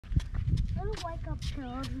don't like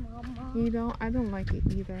uphill, Mama. You don't? I don't like it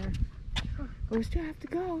either. But we still have to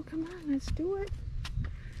go. Come on, let's do it.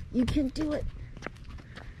 You can do it.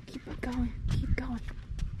 Keep it going. Keep going.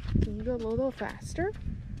 Can you go a little faster?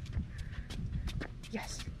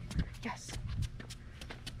 Yes. Yes.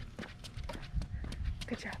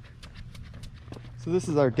 Good job. So this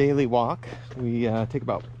is our daily walk. We take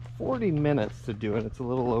about 40 minutes to do it. It's a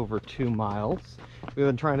little over 2 miles. We've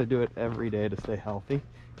been trying to do it every day to stay healthy,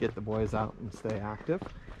 get the boys out and stay active.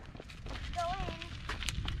 Go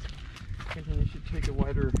in. And you should take a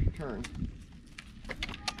wider turn.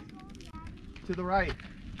 To the right.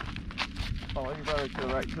 Follow your brother to the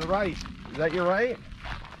right. To the right. Is that your right? To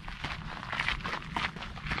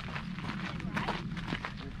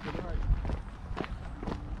the right.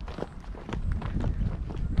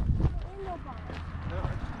 No,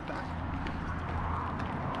 it's back.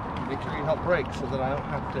 Make sure you help brake so that I don't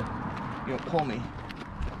have to, pull me.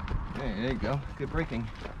 There you go. Good braking.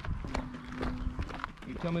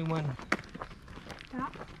 You tell me when.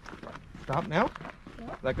 Stop. Stop now?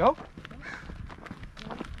 Yep. Let go?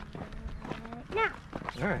 Now.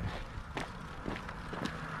 All right.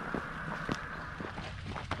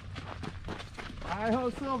 Hi-ho,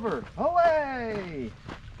 Silver. Away!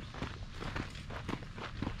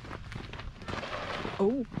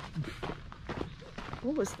 Oh.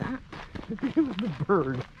 What was that? It was the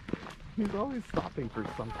bird. He's always stopping for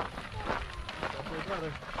something. Go for your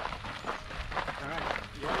brother. All right,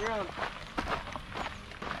 you're on your own.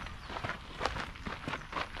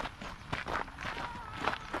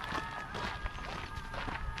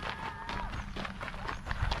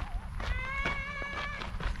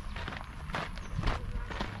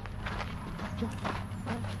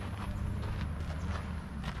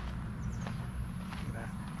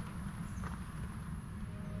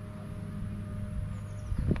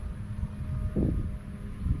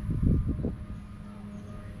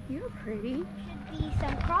 You're pretty. Should be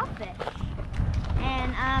some crawfish.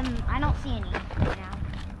 And I don't see any right now.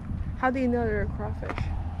 How do you know they're a crawfish?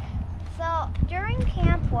 So during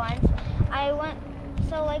camp once,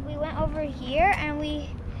 we went over here and we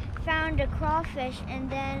found a crawfish,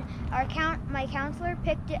 and then my counselor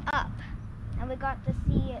picked it up, and we got to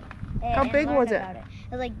see it. How big was it?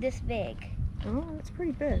 It was like this big. Oh, that's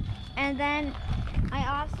pretty big. And then I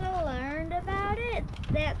also learned about it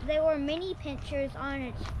that there were mini pinchers on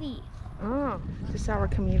its feet. Oh, this is our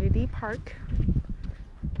community park.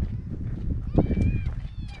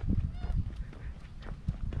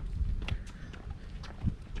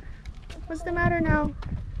 What's the matter now?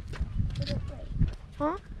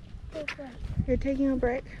 Huh? You're taking a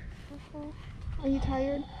break? Are you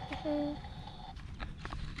tired?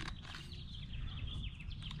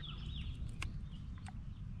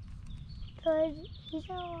 Because he's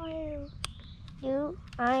a liar.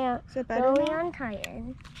 I am Is it better really now?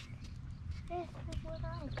 untired. This is what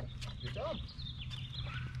I do. Good job.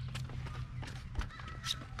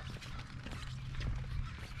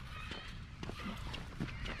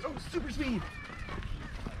 Oh, super speed.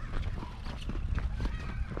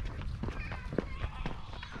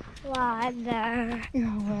 Water.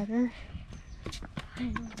 Yeah, water.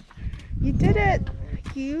 You did it!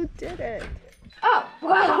 You did it! Oh,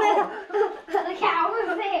 wow. The cow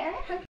was there.